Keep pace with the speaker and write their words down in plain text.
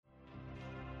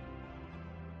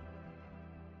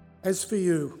As for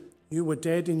you, you were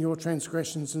dead in your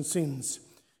transgressions and sins,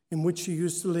 in which you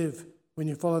used to live when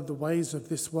you followed the ways of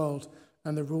this world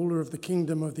and the ruler of the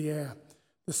kingdom of the air,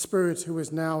 the Spirit who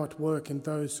is now at work in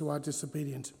those who are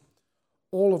disobedient.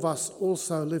 All of us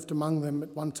also lived among them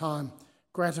at one time,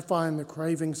 gratifying the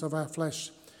cravings of our flesh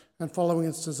and following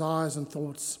its desires and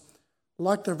thoughts.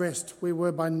 Like the rest, we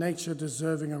were by nature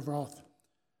deserving of wrath.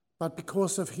 But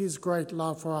because of his great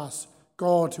love for us,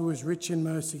 God, who is rich in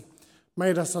mercy,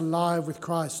 made us alive with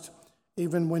Christ,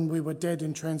 even when we were dead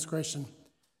in transgression.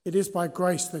 It is by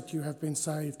grace that you have been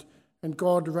saved, and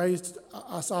God raised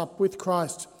us up with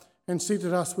Christ and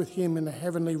seated us with him in the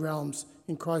heavenly realms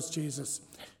in Christ Jesus,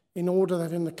 in order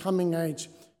that in the coming age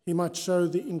he might show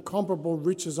the incomparable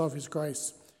riches of his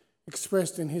grace,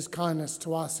 expressed in his kindness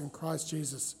to us in Christ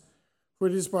Jesus. For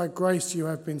it is by grace you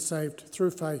have been saved,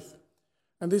 through faith.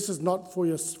 And this is not from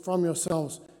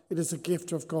yourselves, it is a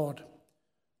gift of God,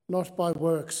 not by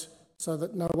works, so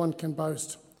that no one can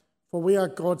boast. For we are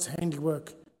God's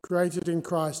handiwork, created in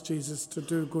Christ Jesus to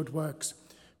do good works,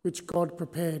 which God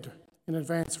prepared in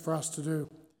advance for us to do.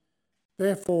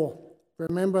 Therefore,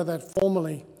 remember that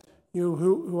formerly you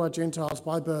who are Gentiles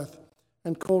by birth,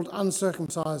 and called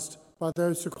uncircumcised by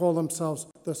those who call themselves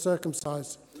the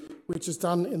circumcised, which is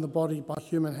done in the body by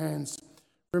human hands.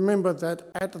 Remember that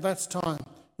at that time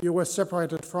you were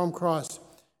separated from Christ,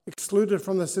 excluded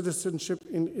from the citizenship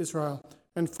in Israel,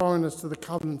 and foreigners to the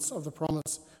covenants of the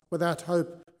promise, without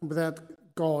hope and without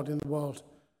God in the world.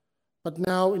 But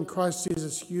now in Christ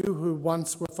Jesus, you who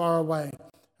once were far away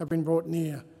have been brought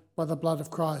near by the blood of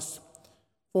Christ.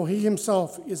 For he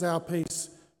himself is our peace,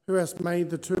 who has made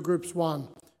the two groups one,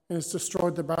 and has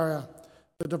destroyed the barrier,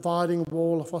 the dividing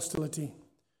wall of hostility,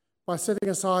 by setting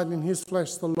aside in his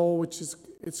flesh the law which is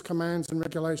its commands and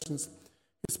regulations.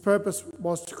 His purpose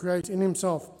was to create in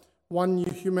himself one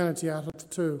new humanity out of the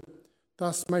two,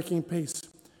 thus making peace,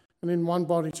 and in one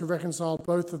body to reconcile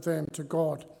both of them to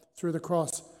God through the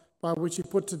cross, by which he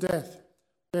put to death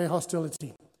their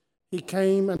hostility. He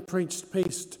came and preached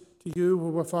peace to you who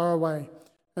were far away,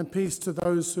 and peace to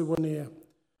those who were near.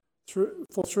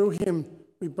 For through him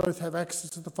we both have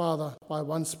access to the Father by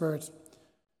one Spirit.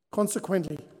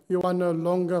 Consequently, you are no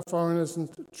longer foreigners and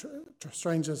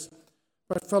strangers,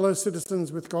 but fellow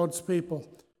citizens with God's people,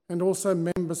 and also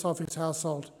members of his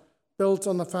household, built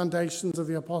on the foundations of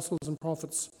the apostles and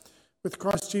prophets, with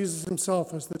Christ Jesus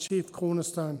himself as the chief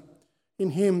cornerstone.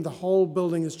 In him the whole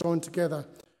building is joined together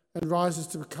and rises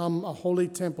to become a holy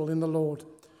temple in the Lord.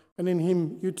 And in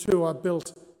him you too are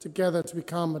built together to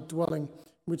become a dwelling in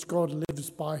which God lives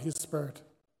by his Spirit.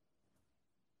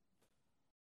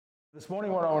 This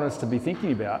morning what I want us to be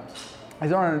thinking about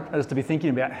is I want us to be thinking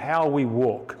about how we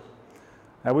walk.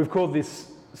 Now we've called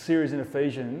this series in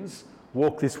Ephesians,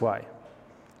 Walk This Way.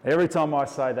 Every time I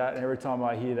say that and every time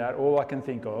I hear that, all I can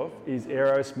think of is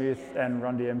Aerosmith and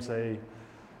Run DMC,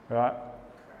 right?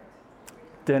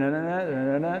 The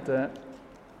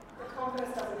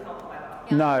confidence doesn't help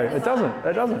either. No, it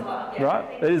doesn't, right?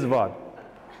 It is a vibe.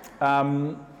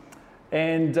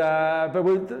 But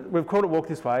we've called it Walk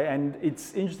This Way, and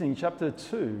it's interesting, in chapter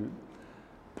 2,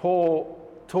 Paul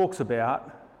talks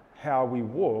about how we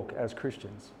walk as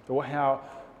Christians, or how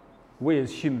we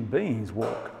as human beings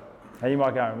walk. Now you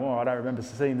might go, well, I don't remember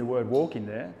seeing the word walk in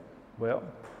there. Well,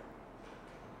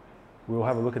 we'll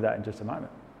have a look at that in just a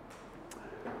moment.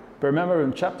 But remember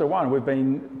in chapter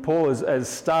 1, Paul has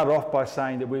started off by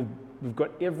saying that we've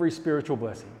got every spiritual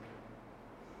blessing.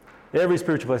 Every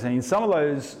spiritual blessing. And some of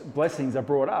those blessings are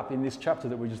brought up in this chapter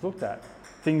that we just looked at.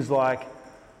 Things like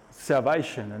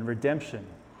salvation and redemption,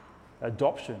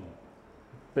 adoption,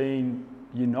 being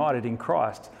united in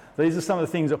Christ. These are some of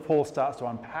the things that Paul starts to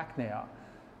unpack now,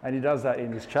 and he does that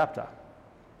in this chapter.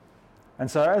 And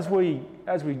so as we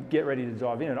get ready to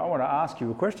dive in, I want to ask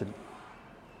you a question.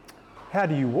 How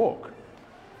do you walk?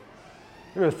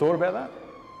 You ever thought about that?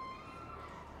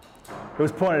 It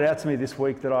was pointed out to me this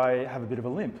week that I have a bit of a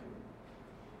limp.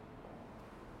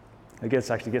 It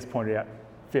actually gets pointed out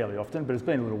fairly often, but it's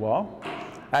been a little while.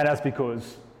 And that's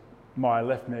because my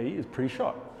left knee is pretty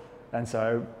shot. And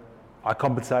so I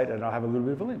compensate and I have a little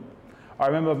bit of a limp. I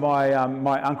remember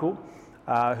my uncle,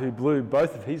 who blew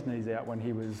both of his knees out when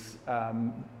he was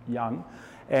young,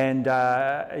 and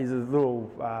he's a little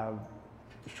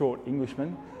short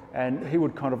Englishman, and he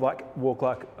would kind of like walk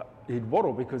like he'd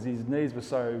waddle because his knees were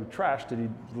so trashed that his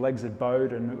legs had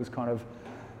bowed, and it was kind of,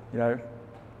 you know,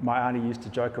 my auntie used to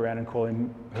joke around and call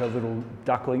him her little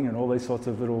duckling and all these sorts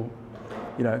of little,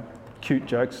 you know, cute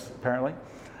jokes apparently.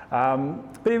 But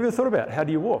have you ever thought about how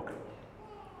do you walk?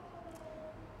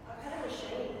 I've had a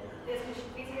machine. There's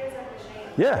physios have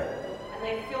machines. Yeah. And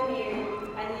and they film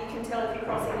you, and you can tell if you're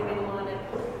crossing the middle line.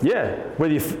 Yeah,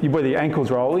 whether your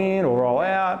ankles roll in or roll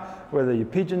out, whether you're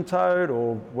pigeon-toed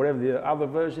or whatever the other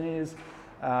version is.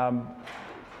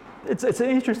 It's an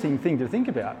interesting thing to think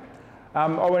about.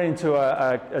 I went into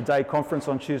a day conference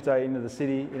on Tuesday into the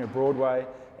city, in a Broadway,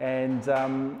 and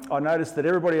I noticed that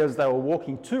everybody as they were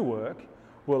walking to work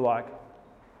were like,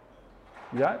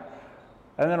 yeah,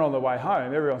 and then on the way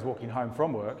home, everyone's walking home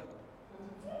from work.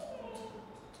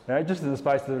 You know, just in the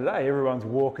space of the day, everyone's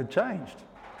walk had changed.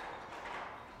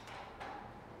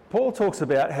 Paul talks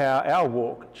about how our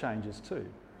walk changes too.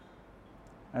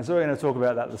 And so we're going to talk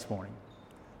about that this morning.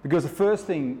 Because the first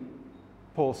thing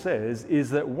Paul says is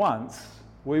that once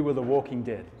we were the walking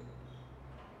dead.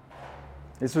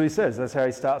 That's what he says. That's how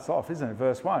he starts off, isn't it?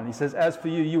 Verse 1. He says, as for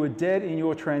you, you were dead in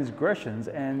your transgressions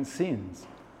and sins.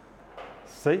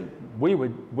 See, we were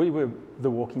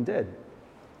the walking dead.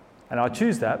 And I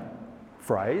choose that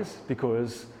phrase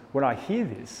because when I hear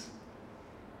this,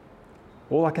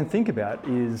 all I can think about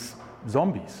is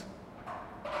zombies.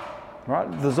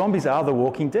 Right? The zombies are the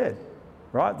walking dead.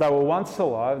 Right? They were once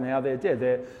alive, now they're dead.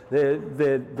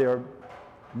 They're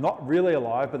not really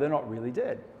alive, but they're not really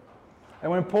dead.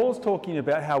 And when Paul's talking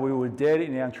about how we were dead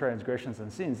in our transgressions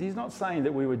and sins, he's not saying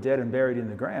that we were dead and buried in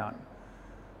the ground,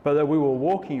 but that we were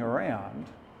walking around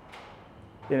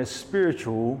in a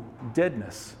spiritual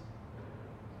deadness.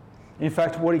 In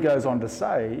fact, what he goes on to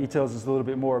say, he tells us a little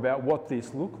bit more about what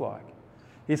this looked like.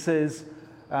 He says,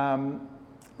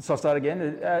 so I'll start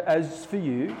again. As for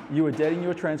you, you were dead in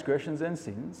your transgressions and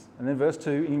sins. And then verse 2,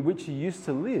 in which you used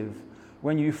to live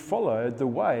when you followed the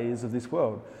ways of this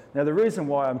world. Now, the reason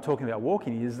why I'm talking about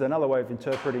walking is another way of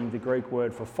interpreting the Greek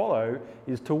word for follow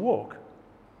is to walk.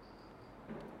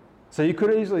 So you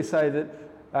could easily say that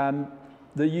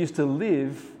you used to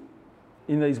live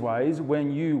in these ways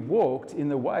when you walked in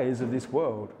the ways of this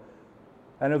world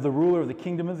and of the ruler of the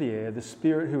kingdom of the air, the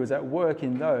spirit who is at work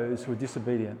in those who are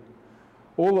disobedient.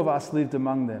 All of us lived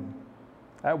among them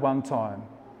at one time,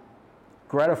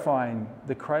 gratifying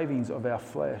the cravings of our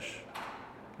flesh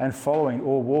and following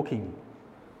or walking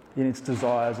in its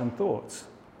desires and thoughts.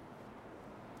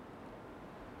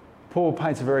 Paul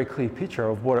paints a very clear picture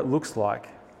of what it looks like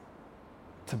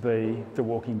to be the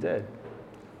walking dead.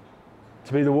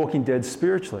 To be the walking dead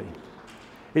spiritually.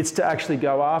 It's to actually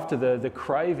go after the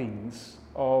cravings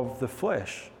of the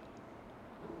flesh.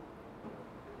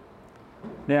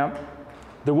 Now,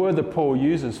 the word that Paul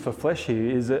uses for flesh here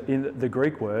is in the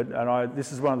Greek word, and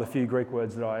this is one of the few Greek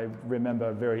words that I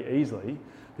remember very easily,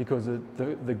 because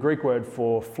the Greek word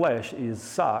for flesh is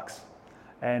sarx,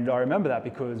 and I remember that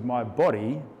because my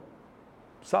body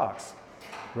sucks,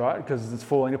 right? Because it's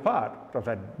falling apart. I've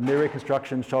had knee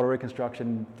reconstruction, shoulder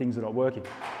reconstruction, things are not working,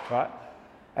 right?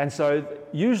 And so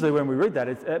usually when we read that,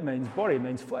 it means body, it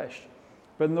means flesh.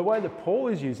 But in the way that Paul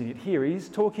is using it here, he's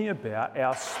talking about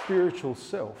our spiritual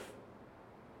self.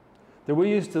 That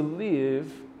we used to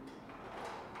live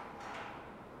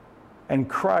and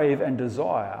crave and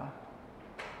desire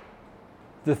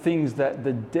the things that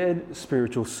the dead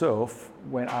spiritual self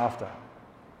went after.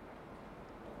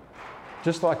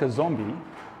 Just like a zombie,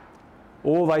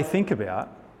 all they think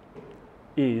about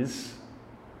is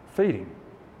feeding.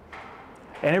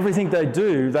 And everything they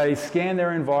do, they scan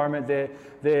their environment,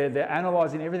 they're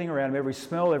analysing everything around them, every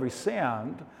smell, every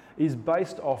sound is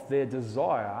based off their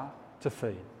desire to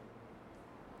feed.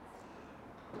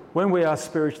 When we are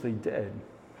spiritually dead,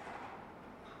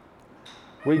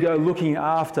 we go looking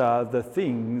after the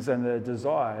things and the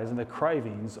desires and the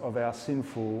cravings of our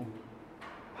sinful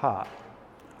heart,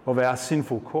 of our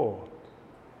sinful core.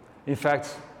 In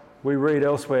fact, we read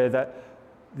elsewhere that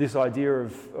this idea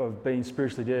of being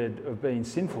spiritually dead, of being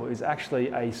sinful, is actually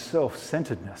a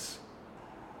self-centeredness,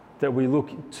 that we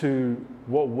look to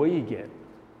what we get,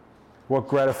 what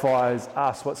gratifies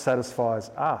us, what satisfies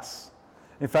us.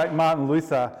 In fact, Martin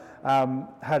Luther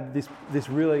had this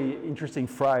really interesting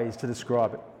phrase to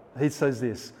describe it. He says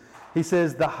this. He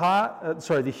says,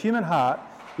 the human heart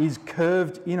is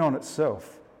curved in on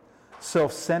itself,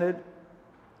 self-centered,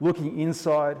 looking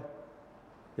inside.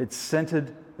 It's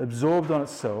centered, absorbed on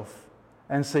itself,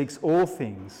 and seeks all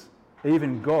things,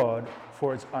 even God,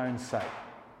 for its own sake.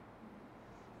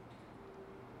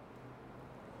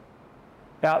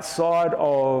 Outside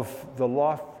of the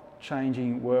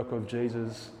life-changing work of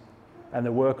Jesus and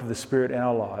the work of the Spirit in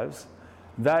our lives,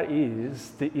 that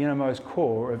is the innermost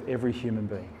core of every human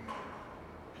being.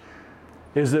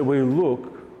 Is that we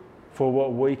look for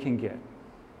what we can get,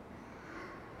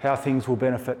 how things will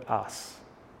benefit us.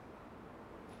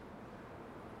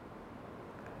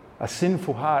 A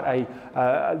sinful heart,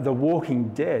 the walking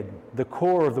dead, the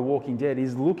core of the walking dead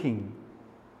is looking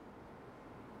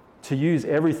to use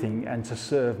everything and to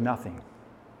serve nothing.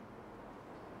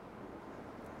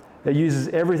 It uses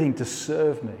everything to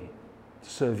serve me, to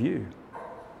serve you.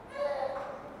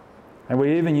 And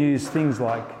we even use things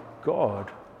like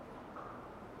God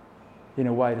in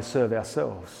a way to serve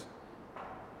ourselves,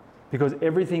 because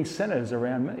everything centers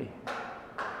around me.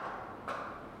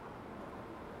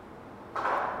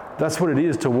 That's what it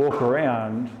is to walk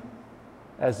around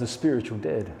as the spiritual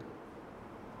dead.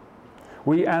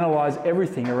 We analyse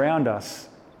everything around us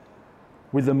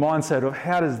with the mindset of,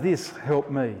 how does this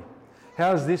help me?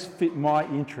 How does this fit my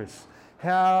interests?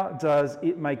 How does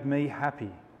it make me happy?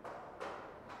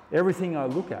 Everything I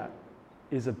look at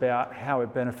is about how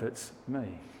it benefits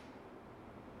me,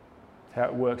 how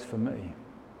it works for me.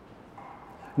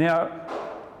 Now,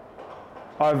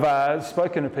 I've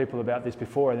spoken to people about this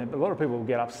before, and a lot of people will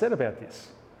get upset about this.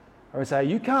 I would say,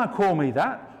 you can't call me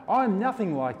that. I'm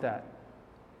nothing like that.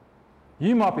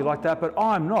 You might be like that, but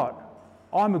I'm not.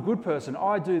 I'm a good person.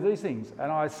 I do these things.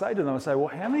 And I say to them, I say, well,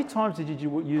 how many times did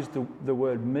you use the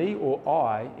word me or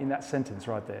I in that sentence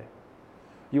right there?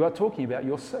 You are talking about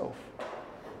yourself.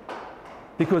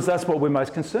 Because that's what we're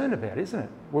most concerned about, isn't it?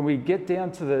 When we get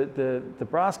down to the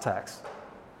brass tacks,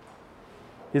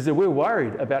 is that we're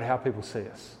worried about how people see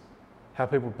us, how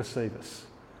people perceive us,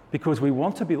 because we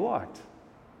want to be liked.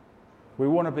 We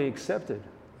want to be accepted.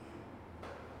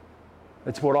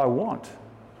 It's what I want.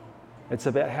 It's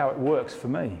about how it works for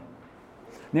me.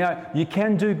 Now, you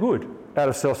can do good out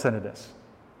of self-centeredness.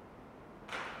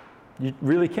 You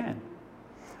really can.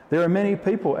 There are many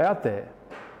people out there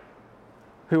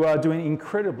who are doing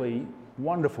incredibly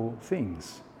wonderful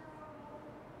things.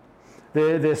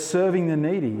 They're serving the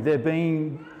needy. They're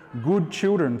being good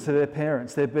children to their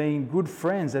parents. They're being good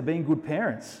friends. They're being good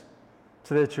parents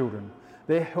to their children.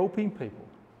 They're helping people.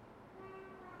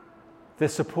 They're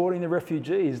supporting the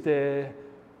refugees. They're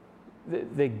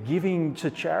giving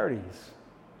to charities.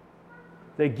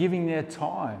 They're giving their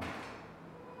time.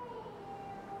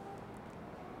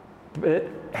 But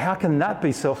how can that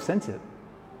be self-centered?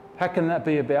 How can that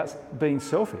be about being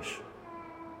selfish?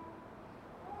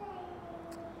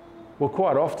 Well,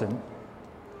 quite often,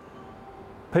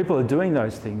 people are doing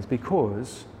those things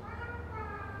because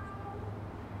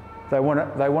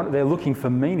they're looking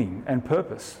for meaning and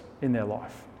purpose in their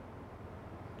life.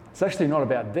 It's actually not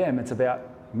about them, it's about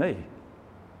me.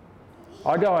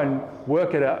 I go and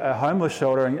work at a homeless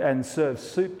shelter and serve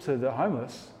soup to the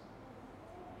homeless.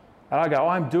 And I go,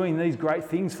 I'm doing these great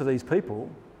things for these people.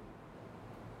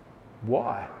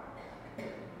 Why?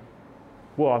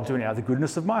 Well, I'm doing it out of the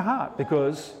goodness of my heart,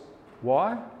 because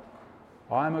why?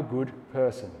 I'm a good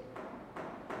person.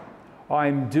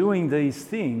 I'm doing these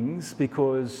things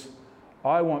because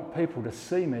I want people to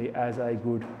see me as a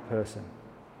good person.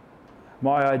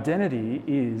 My identity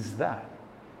is that.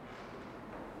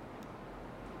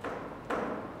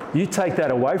 You take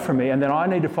that away from me, and then I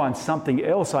need to find something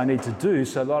else I need to do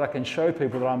so that I can show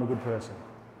people that I'm a good person.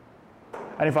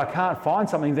 And if I can't find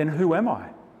something, then who am I?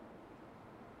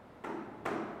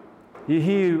 You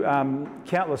hear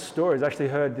countless stories. I actually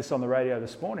heard this on the radio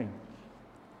this morning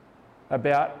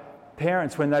about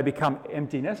parents when they become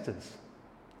empty nesters.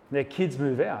 Their kids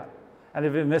move out and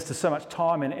they've invested so much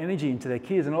time and energy into their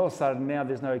kids, and all of a sudden now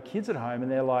there's no kids at home,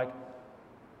 and they're like,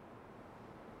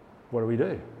 what do we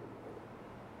do?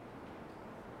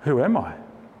 Who am I?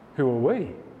 Who are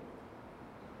we?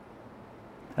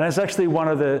 And it's actually one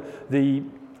of the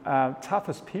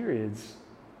toughest periods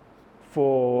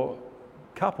for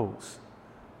couples,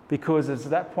 because it's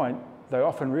at that point they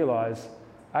often realise,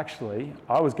 actually,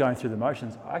 I was going through the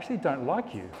motions. I actually don't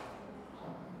like you.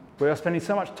 We are spending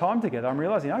so much time together, I'm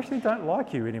realising I actually don't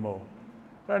like you anymore.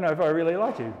 I don't know if I really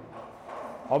like you.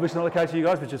 Obviously not the case for you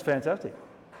guys, which is fantastic,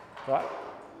 right?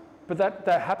 But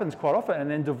that happens quite often, and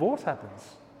then divorce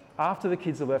happens after the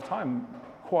kids are left home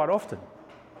quite often.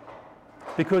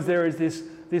 Because there is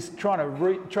this trying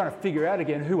to figure out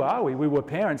again, who are we? We were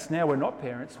parents, now we're not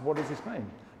parents. What does this mean?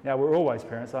 Now, we're always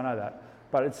parents, I know that.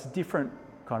 But it's a different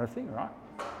kind of thing, right?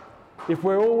 If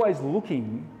we're always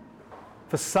looking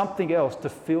for something else to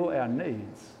fill our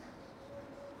needs,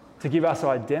 to give us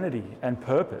identity and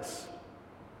purpose,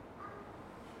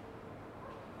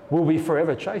 we'll be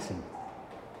forever chasing.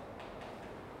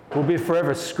 We'll be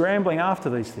forever scrambling after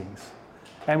these things,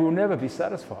 and we'll never be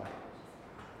satisfied.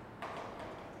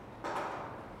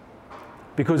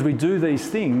 Because we do these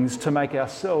things to make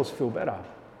ourselves feel better.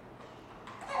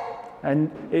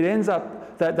 And it ends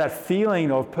up that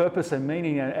feeling of purpose and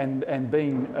meaning and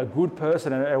being a good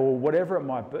person, or whatever it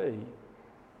might be.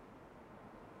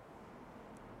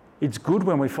 It's good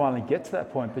when we finally get to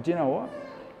that point, but you know what?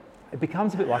 It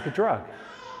becomes a bit like a drug.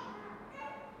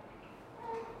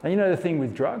 And you know the thing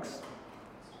with drugs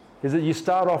is that you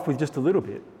start off with just a little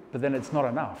bit, but then it's not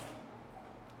enough.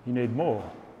 You need more,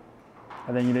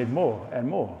 and then you need more and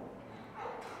more.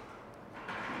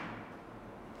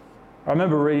 I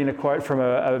remember reading a quote from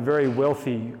a very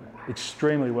wealthy,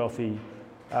 extremely wealthy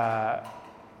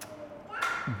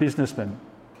businessman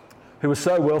who was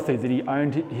so wealthy that he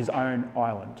owned his own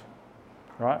island,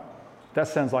 right? That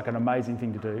sounds like an amazing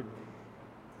thing to do.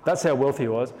 That's how wealthy he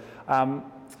was. And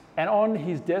on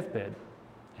his deathbed,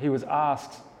 he was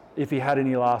asked if he had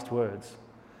any last words.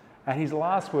 And his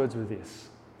last words were this: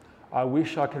 "I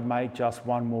wish I could make just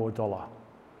 $1 more.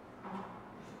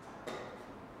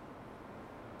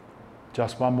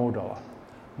 Just $1 more."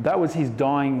 That was his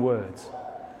dying words.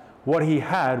 What he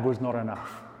had was not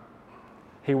enough.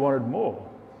 He wanted more.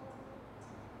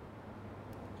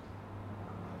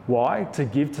 Why? To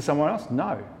give to someone else?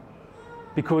 No.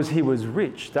 Because he was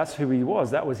rich. That's who he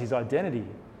was. That was his identity.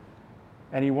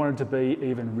 And he wanted to be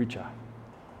even richer.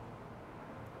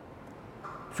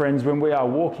 Friends, when we are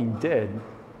walking dead,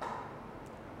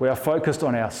 we are focused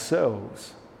on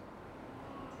ourselves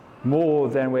more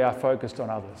than we are focused on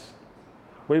others.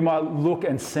 We might look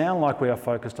and sound like we are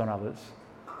focused on others,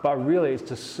 but really it's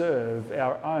to serve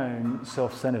our own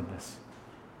self-centeredness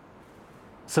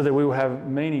so that we will have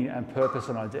meaning and purpose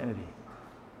and identity.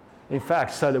 In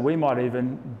fact, so that we might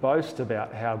even boast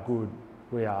about how good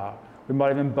we are. We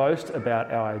might even boast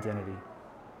about our identity.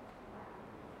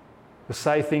 To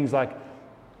say things like,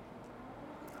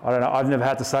 I don't know, I've never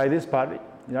had to say this, but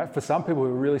for some people who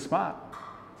are really smart,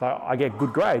 so I get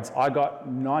good grades. I got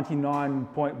 99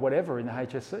 point whatever in the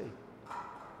HSC.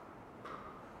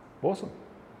 Awesome.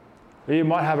 You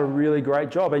might have a really great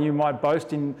job and you might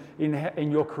boast in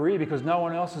your career because no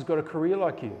one else has got a career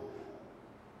like you.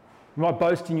 You might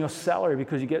boast in your salary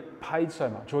because you get paid so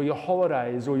much, or your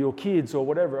holidays, or your kids, or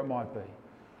whatever it might be.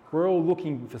 We're all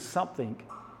looking for something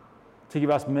to give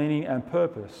us meaning and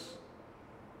purpose.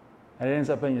 And it ends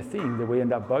up being a thing that we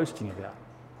end up boasting about.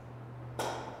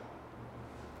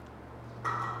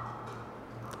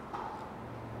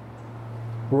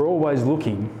 We're always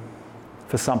looking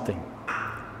for something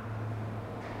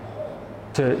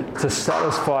to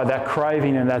satisfy that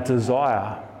craving and that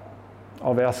desire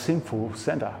of our sinful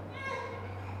centre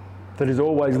that is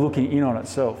always looking in on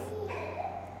itself.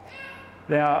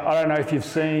 Now, I don't know if you've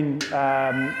seen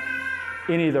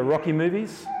any of the Rocky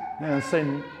movies. You've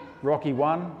seen Rocky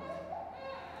 1?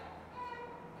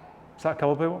 Is that a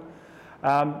couple of people?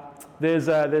 There's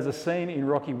a scene in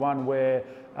Rocky 1 where,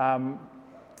 I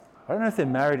don't know if they're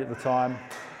married at the time,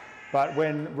 but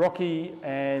when Rocky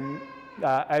and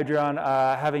Adrian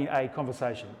are having a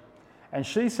conversation, and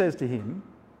she says to him,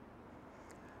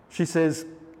 she says,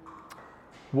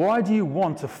 "Why do you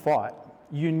want to fight?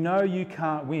 You know you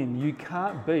can't win. You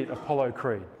can't beat Apollo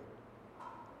Creed."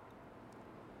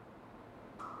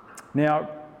 Now,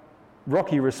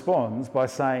 Rocky responds by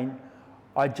saying,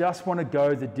 "I just want to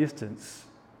go the distance.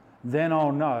 Then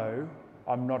I'll know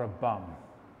I'm not a bum."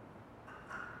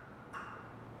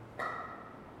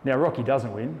 Now, Rocky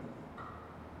doesn't win.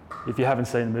 If you haven't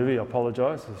seen the movie, I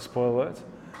apologise for spoiler alerts.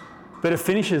 But it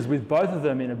finishes with both of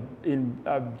them in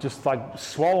just like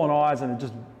swollen eyes and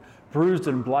just bruised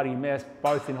and bloody mess,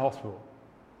 both in hospital.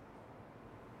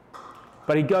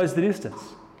 But he goes the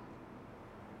distance.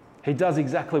 He does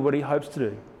exactly what he hopes to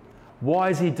do. Why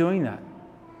is he doing that?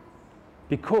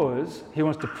 Because he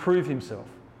wants to prove himself.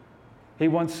 He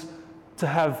wants to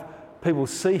have people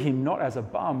see him not as a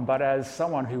bum, but as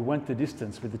someone who went the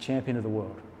distance with the champion of the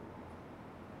world.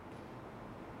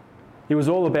 It was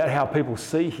all about how people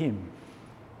see him.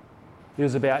 It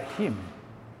was about him.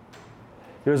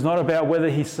 It was not about whether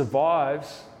he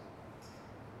survives,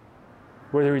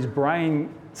 whether his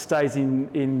brain stays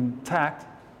intact.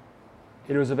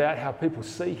 It was about how people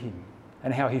see him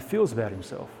and how he feels about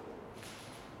himself.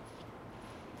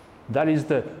 That is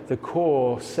the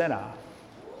core centre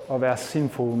of our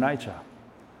sinful nature.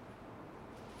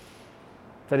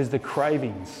 That is the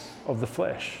cravings of the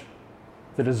flesh,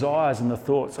 the desires and the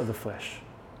thoughts of the flesh.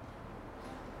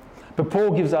 But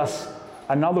Paul gives us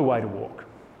another way to walk.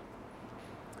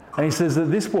 And he says that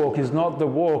this walk is not the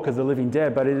walk of the living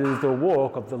dead, but it is the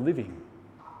walk of the living.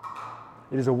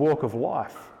 It is a walk of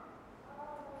life.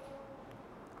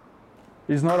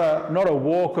 It is not a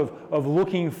walk of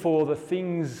looking for the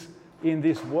things in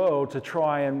this world to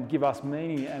try and give us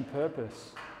meaning and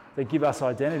purpose, that give us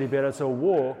identity, but it's a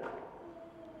walk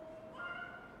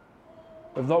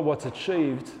of not what's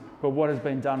achieved, but what has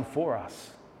been done for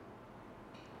us.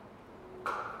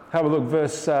 Have a look,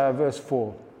 verse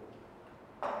 4,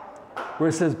 where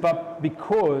it says, "But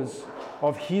because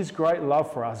of his great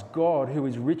love for us, God, who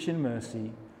is rich in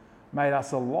mercy, made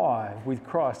us alive with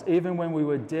Christ, even when we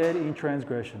were dead in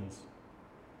transgressions.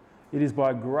 It is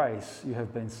by grace you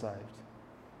have been saved.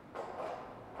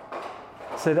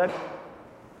 So that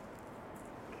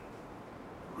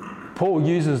Paul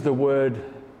uses the word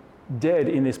dead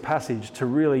in this passage to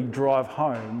really drive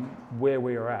home where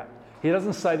we are at. He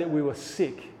doesn't say that we were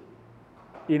sick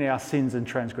in our sins and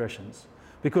transgressions,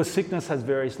 because sickness has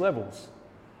various levels.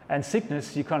 And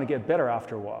sickness, you kind of get better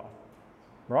after a while,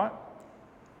 right?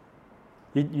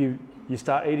 You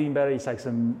start eating better, you take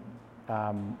some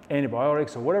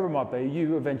antibiotics or whatever it might be,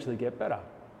 you eventually get better.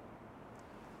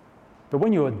 But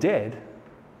when you're dead,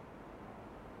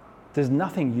 there's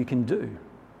nothing you can do.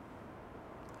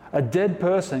 A dead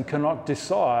person cannot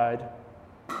decide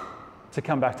to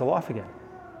come back to life again.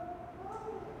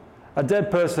 A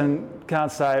dead person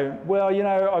can't say, well, you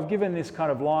know, I've given this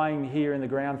kind of lying here in the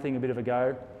ground thing a bit of a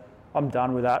go. I'm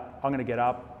done with that. I'm going to get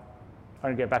up. I'm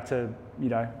going to get back to, you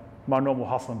know, my normal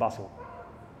hustle and bustle.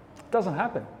 It doesn't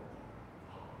happen.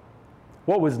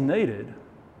 What was needed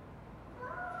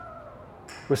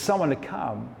was someone to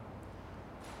come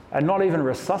and not even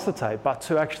resuscitate, but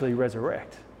to actually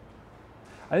resurrect.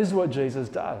 And this is what Jesus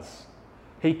does.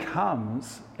 He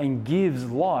comes and gives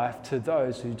life to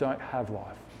those who don't have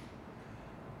life.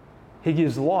 He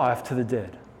gives life to the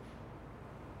dead.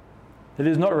 It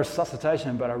is not a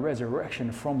resuscitation, but a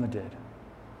resurrection from the dead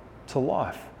to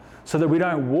life, so that we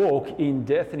don't walk in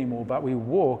death anymore, but we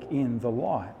walk in the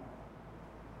light.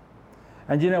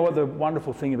 And you know what the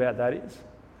wonderful thing about that is?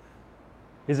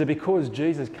 Is that because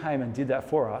Jesus came and did that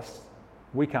for us,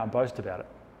 we can't boast about it.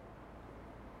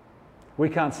 We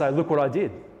can't say, look what I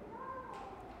did.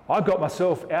 I got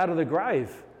myself out of the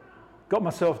grave, got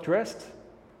myself dressed,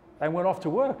 and went off to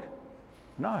work.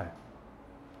 No.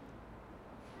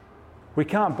 We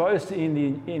can't boast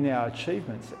in our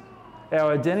achievements.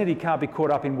 Our identity can't be caught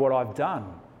up in what I've done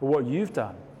or what you've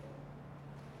done.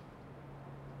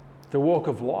 The walk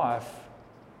of life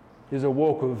is a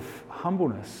walk of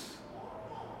humbleness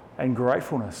and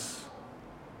gratefulness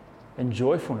and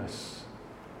joyfulness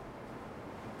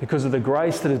because of the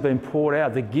grace that has been poured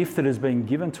out, the gift that has been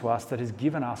given to us that has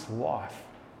given us life.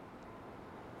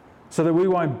 So that we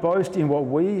won't boast in what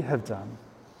we have done,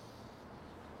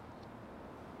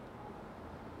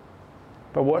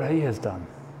 but what He has done.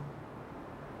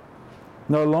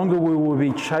 No longer will we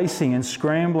be chasing and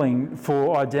scrambling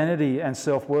for identity and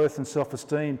self-worth and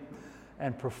self-esteem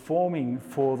and performing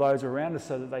for those around us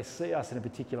so that they see us in a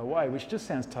particular way, which just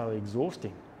sounds totally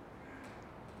exhausting.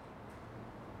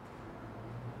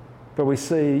 But we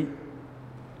see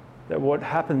that what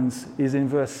happens is in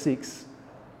verse 6,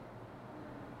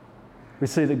 we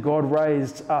see that God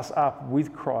raised us up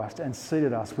with Christ and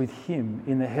seated us with Him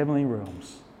in the heavenly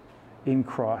realms in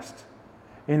Christ,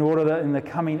 in order that in the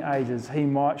coming ages He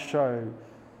might show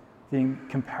the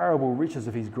incomparable riches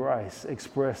of His grace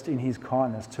expressed in His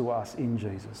kindness to us in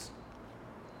Jesus.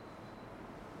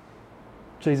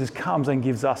 Jesus comes and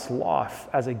gives us life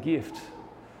as a gift.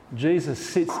 Jesus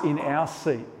sits in our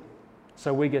seat,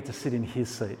 so we get to sit in His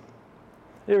seat.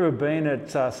 You ever been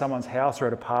at someone's house or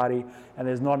at a party and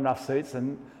there's not enough seats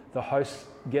and the host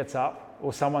gets up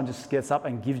or someone just gets up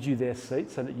and gives you their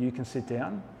seat so that you can sit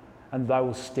down and they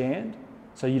will stand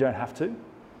so you don't have to?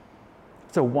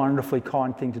 It's a wonderfully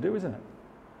kind thing to do, isn't it?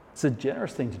 It's a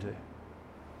generous thing to do.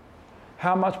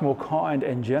 How much more kind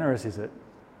and generous is it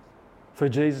for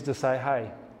Jesus to say,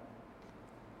 hey,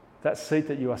 that seat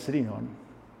that you are sitting on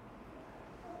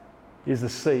is the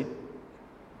seat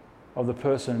of the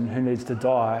person who needs to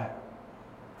die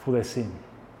for their sin.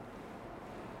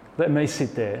 Let me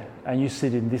sit there and you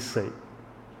sit in this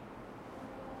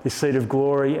seat of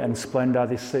glory and splendour,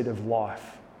 this seat of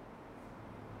life,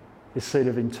 this seat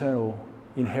of eternal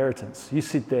inheritance. You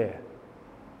sit there.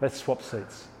 Let's swap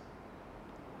seats.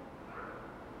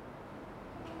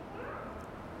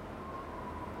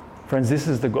 Friends, this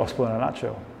is the gospel in a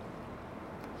nutshell.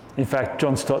 In fact,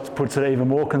 John Stott puts it even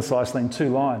more concisely in 2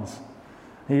 lines.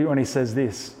 When he says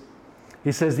this,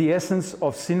 he says, the essence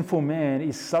of sinful man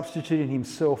is substituting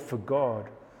himself for God,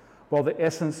 while the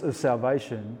essence of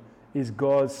salvation is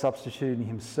God substituting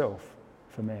Himself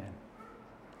for man.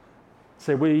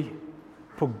 So we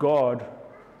put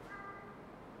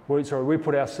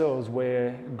ourselves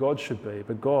where God should be,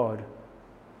 but God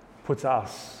puts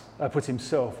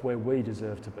Himself where we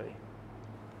deserve to be.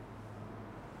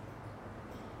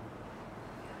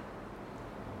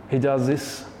 He does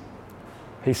this.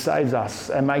 He saves us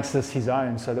and makes us His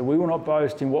own so that we will not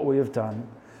boast in what we have done.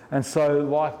 And so,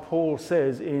 like Paul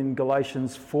says in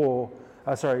Galatians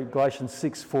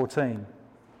 6:14,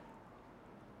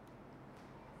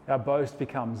 our boast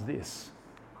becomes this.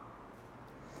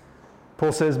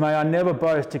 Paul says, "May I never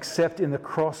boast except in the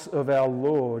cross of our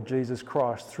Lord Jesus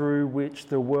Christ, through which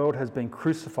the world has been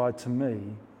crucified to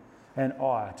me and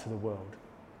I to the world."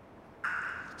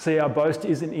 See, our boast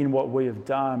isn't in what we have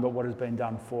done, but what has been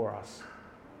done for us.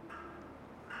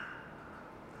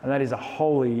 And that is a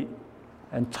wholly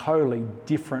and totally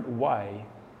different way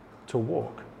to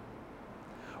walk.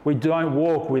 We don't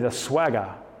walk with a swagger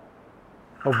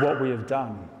of what we have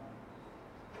done,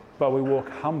 but we walk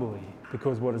humbly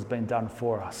because of what has been done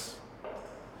for us.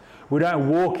 We don't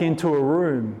walk into a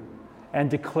room and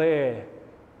declare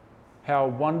how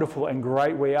wonderful and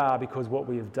great we are because of what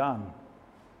we have done.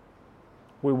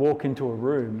 We walk into a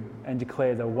room and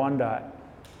declare the wonder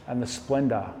and the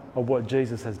splendour of what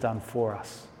Jesus has done for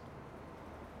us.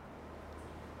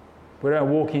 We don't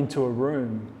walk into a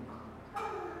room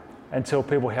and tell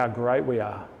people how great we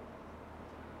are,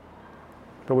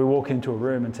 but we walk into a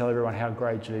room and tell everyone how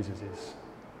great Jesus is.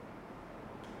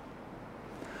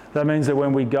 That means that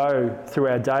when we go through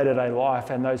our day-to-day life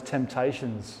and those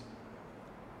temptations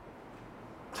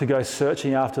to go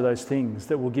searching after those things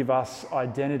that will give us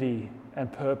identity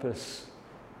and purpose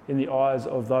in the eyes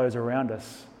of those around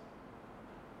us,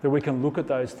 that we can look at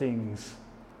those things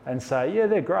and say, yeah,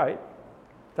 they're great,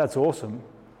 that's awesome,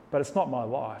 but it's not my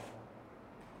life,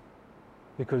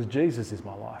 because Jesus is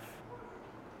my life.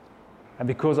 And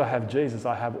because I have Jesus,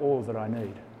 I have all that I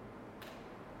need.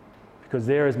 Because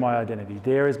there is my identity,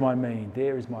 there is my meaning,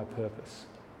 there is my purpose.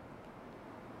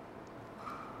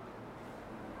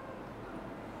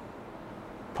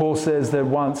 Paul says that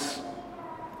once,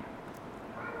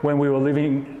 when we were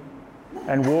living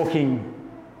and walking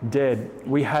dead,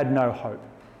 we had no hope.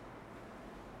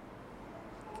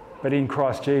 But in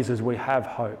Christ Jesus, we have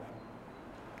hope.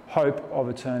 Hope of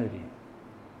eternity.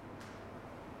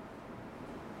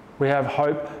 We have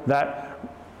hope that,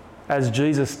 as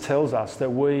Jesus tells us,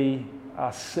 that we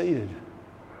are seated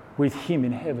with him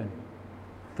in heaven.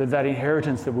 That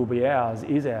inheritance that will be ours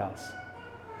is ours.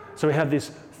 So we have this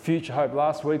future hope.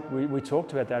 Last week we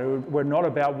talked about that. We're not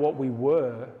about what we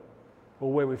were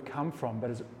or where we've come from, but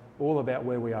it's all about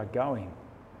where we are going.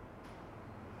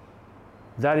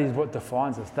 That is what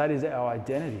defines us. That is our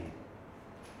identity.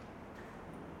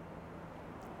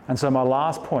 And so my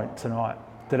last point tonight,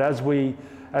 that as we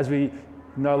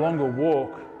no longer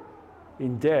walk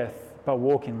in death, but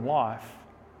walk in life,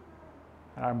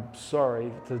 and I'm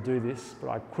sorry to do this,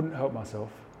 but I couldn't help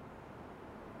myself.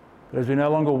 But as we no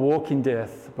longer walk in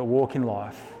death, but walk in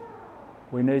life,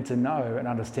 we need to know and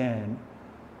understand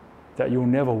that you'll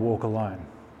never walk alone.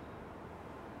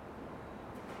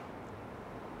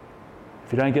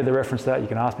 If you don't get the reference to that, you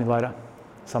can ask me later.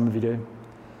 Some of you do.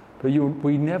 But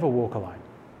we never walk alone.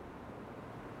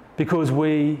 Because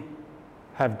we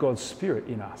have God's Spirit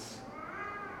in us.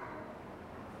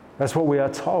 That's what we are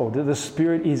told, that the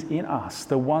Spirit is in us.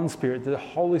 The one Spirit, the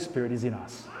Holy Spirit is in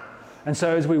us. And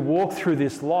so as we walk through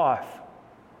this life,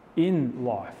 in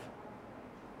life,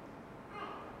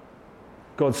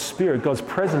 God's Spirit, God's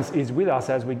presence is with us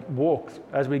as we walk,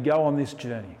 as we go on this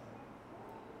journey.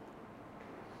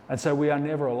 And so we are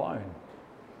never alone.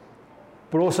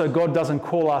 But also God doesn't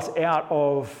call us out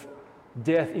of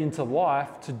death into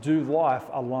life to do life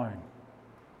alone.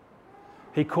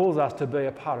 He calls us to be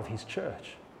a part of his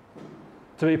church,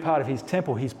 to be a part of his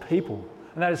temple, his people.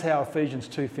 And that is how Ephesians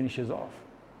 2 finishes off.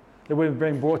 That we've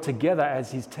been brought together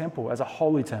as his temple, as a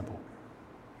holy temple,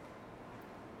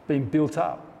 being built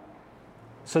up,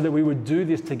 so that we would do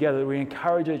this together, that we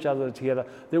encourage each other together,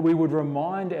 that we would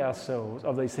remind ourselves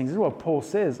of these things. This is what Paul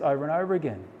says over and over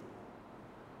again.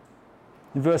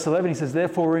 In verse 11 he says,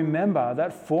 "Therefore remember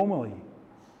that formerly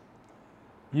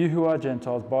you who are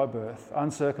Gentiles by birth,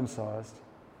 uncircumcised."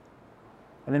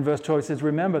 And then verse 12 he says,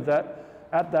 "Remember that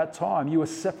at that time you were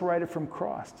separated from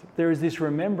Christ." There is this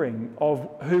remembering of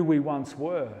who we once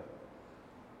were.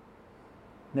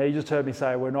 Now you just heard me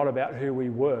say we're not about who we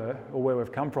were or where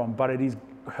we've come from, but it is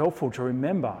helpful to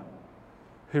remember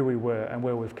who we were and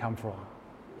where we've come from.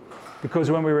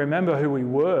 Because when we remember who we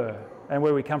were and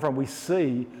where we come from, we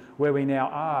see where we now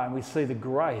are, and we see the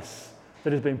grace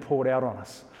that has been poured out on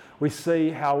us. We see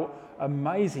how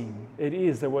amazing it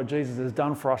is that what Jesus has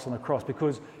done for us on the cross,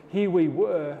 because here we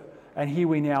were and here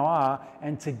we now are,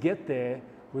 and to get there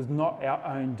was not our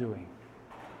own doing.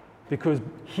 Because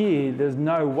here, there's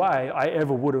no way I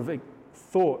ever would have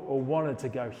thought or wanted to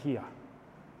go here.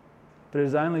 But it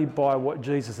is only by what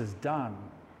Jesus has done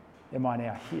am I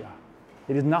now here.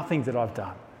 It is nothing that I've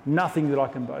done, nothing that I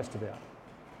can boast about.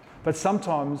 But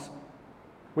sometimes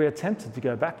we are tempted to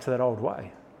go back to that old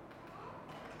way.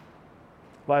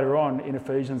 Later on in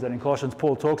Ephesians and in Colossians,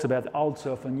 Paul talks about the old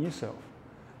self and new self.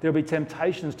 There'll be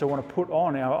temptations to want to put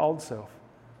on our old self.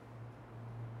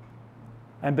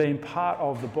 And being part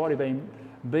of the body,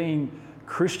 being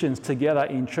Christians together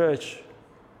in church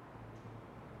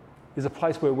is a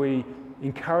place where we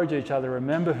encourage each other,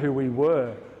 remember who we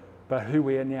were, but who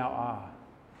we now are.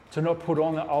 To not put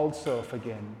on the old self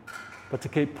again, but to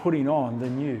keep putting on the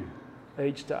new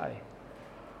each day.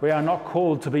 We are not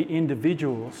called to be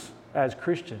individuals as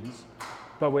Christians,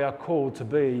 but we are called to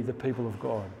be the people of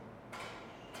God.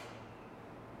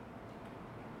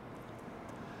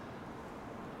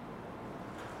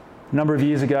 A number of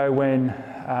years ago, when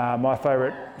my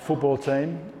favourite football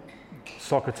team,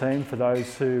 soccer team for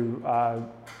those who are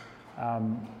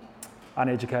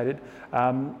uneducated,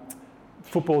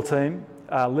 football team,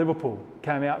 Liverpool,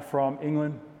 came out from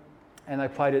England and they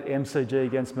played at MCG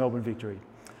against Melbourne Victory.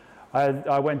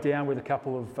 I went down with a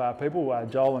couple of people,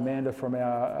 Joel and Amanda from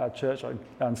our church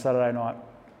on Saturday night.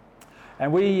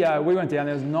 And we went down,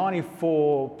 there was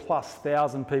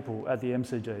 94,000+ people at the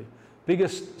MCG.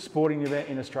 Biggest sporting event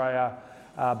in Australia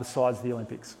besides the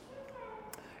Olympics.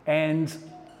 And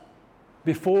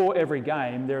before every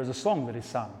game, there is a song that is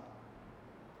sung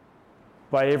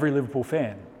by every Liverpool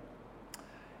fan.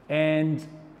 And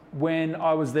when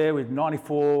I was there with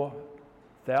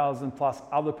 94,000+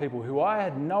 other people who I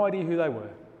had no idea who they were,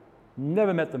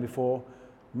 never met them before,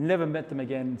 never met them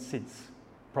again since,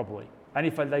 probably. And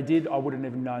if they did, I wouldn't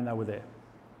have even known they were there.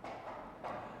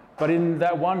 But in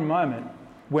that one moment,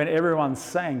 when everyone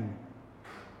sang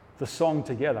the song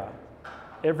together,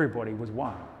 everybody was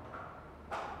one.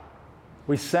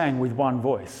 We sang with one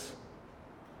voice.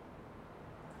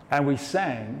 And we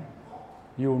sang,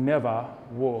 "You'll never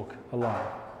walk alone."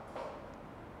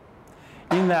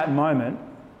 In that moment,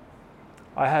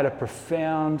 I had a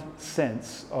profound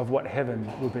sense of what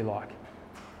heaven would be like.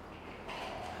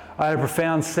 I had a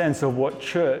profound sense of what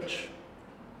church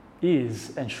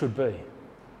is and should be.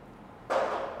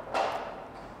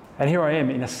 And here I am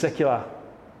in a secular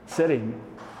setting,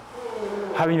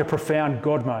 having a profound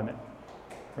God moment,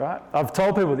 right? I've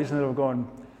told people this and they've gone,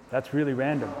 "That's really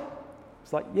random."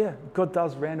 It's like, yeah, God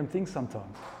does random things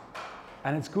sometimes.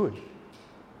 And it's good.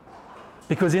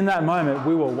 Because in that moment,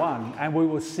 we were one and we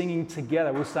were singing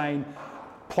together. We were saying,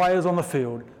 players on the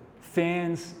field,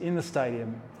 fans in the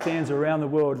stadium, fans around the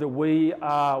world, that we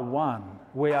are one.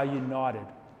 We are united.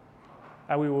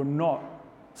 And we will not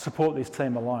support this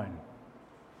team alone.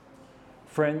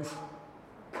 Friends,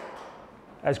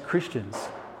 as Christians,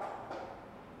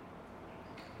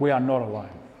 we are not alone.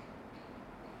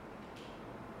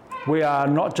 We are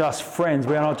not just friends,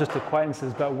 we are not just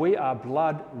acquaintances, but we are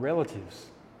blood relatives.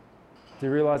 Do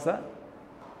you realise that?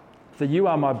 That you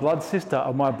are my blood sister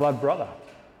or my blood brother.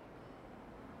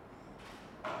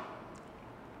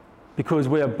 Because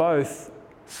we are both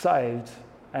saved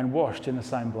and washed in the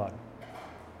same blood.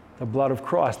 The blood of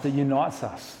Christ that unites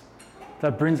us,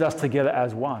 that brings us together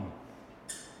as one.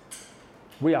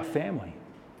 We are family.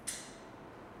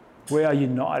 We are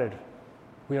united.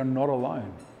 We are not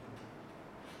alone.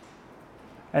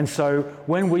 And so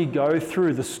when we go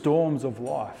through the storms of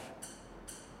life,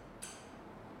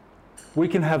 we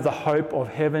can have the hope of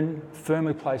heaven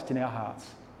firmly placed in our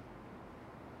hearts.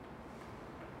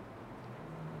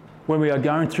 When we are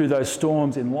going through those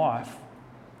storms in life,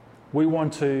 we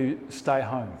want to stay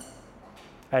home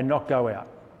and not go out.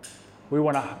 We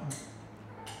want to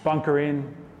bunker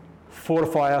in,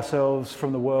 fortify ourselves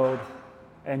from the world,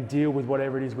 and deal with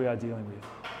whatever it is we are dealing with.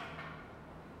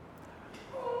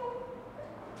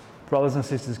 Brothers and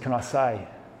sisters, can I say,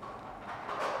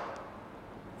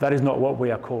 that is not what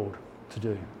we are called to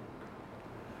do.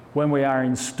 When we are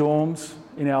in storms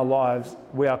in our lives,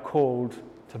 we are called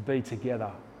to be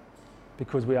together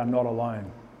because we are not alone.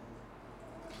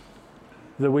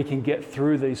 That we can get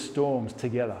through these storms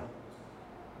together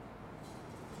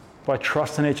by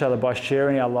trusting each other, by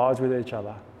sharing our lives with each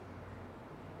other,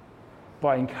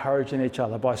 by encouraging each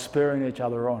other, by spurring each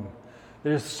other on.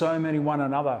 There's so many one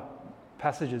another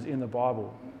passages in the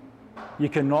Bible. You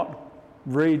cannot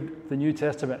read the New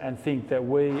Testament and think that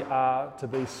we are to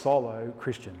be solo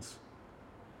Christians,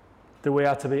 that we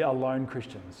are to be alone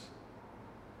Christians.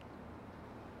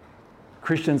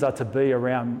 Christians are to be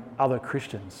around other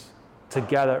Christians, to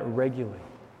gather regularly,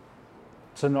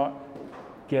 to not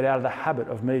get out of the habit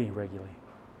of meeting regularly.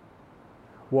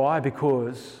 Why?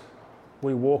 Because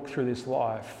we walk through this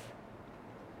life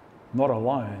not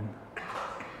alone,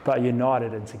 but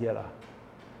united and together.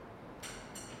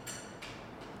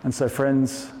 And so,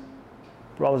 friends,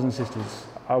 brothers and sisters,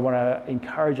 I want to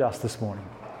encourage us this morning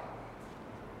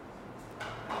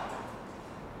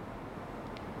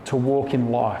to walk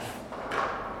in life,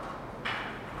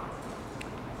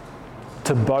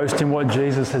 to boast in what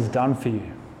Jesus has done for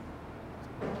you.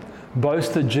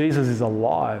 Boast that Jesus is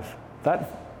alive That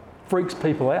freaks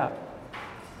people out.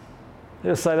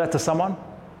 You ever say that to someone?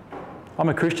 I'm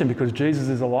a Christian because Jesus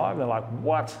is alive. They're like,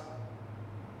 what?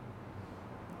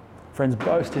 Friends,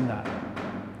 boast in that.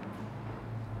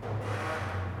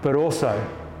 But also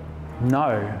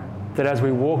know that as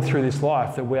we walk through this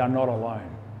life, that we are not alone.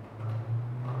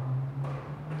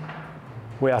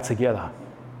 We are together.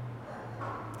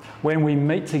 When we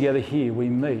meet together here, we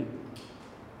meet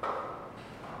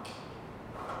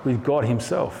with God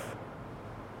Himself.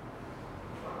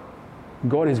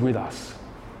 God is with us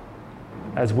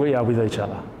as we are with each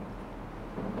other.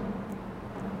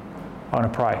 I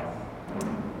want to pray.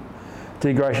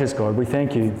 Dear gracious God, we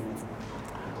thank you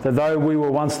that though we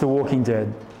were once the walking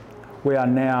dead, we are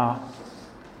now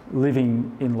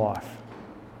living in life.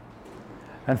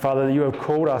 And Father, you have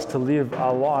called us to live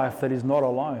a life that is not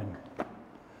alone.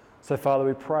 So Father,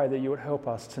 we pray that you would help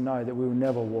us to know that we will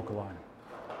never walk alone.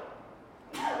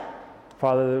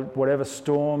 Father, whatever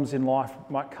storms in life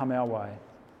might come our way,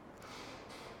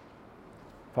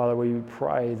 Father, we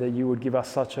pray that you would give us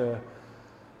such a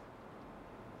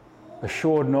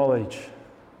assured knowledge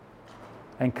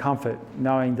and comfort,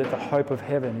 knowing that the hope of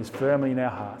heaven is firmly in our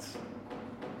hearts.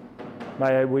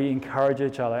 May we encourage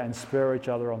each other and spur each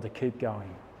other on to keep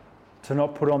going, to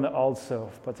not put on the old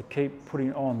self, but to keep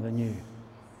putting on the new.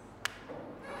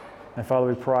 And Father,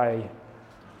 we pray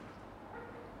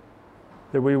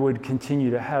that we would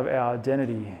continue to have our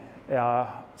identity,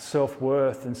 our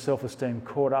self-worth and self-esteem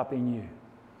caught up in you.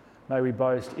 May we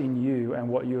boast in you and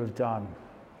what you have done.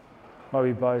 May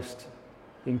we boast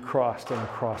in Christ and in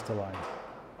Christ alone.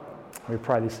 We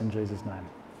pray this in Jesus' name.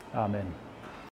 Amen.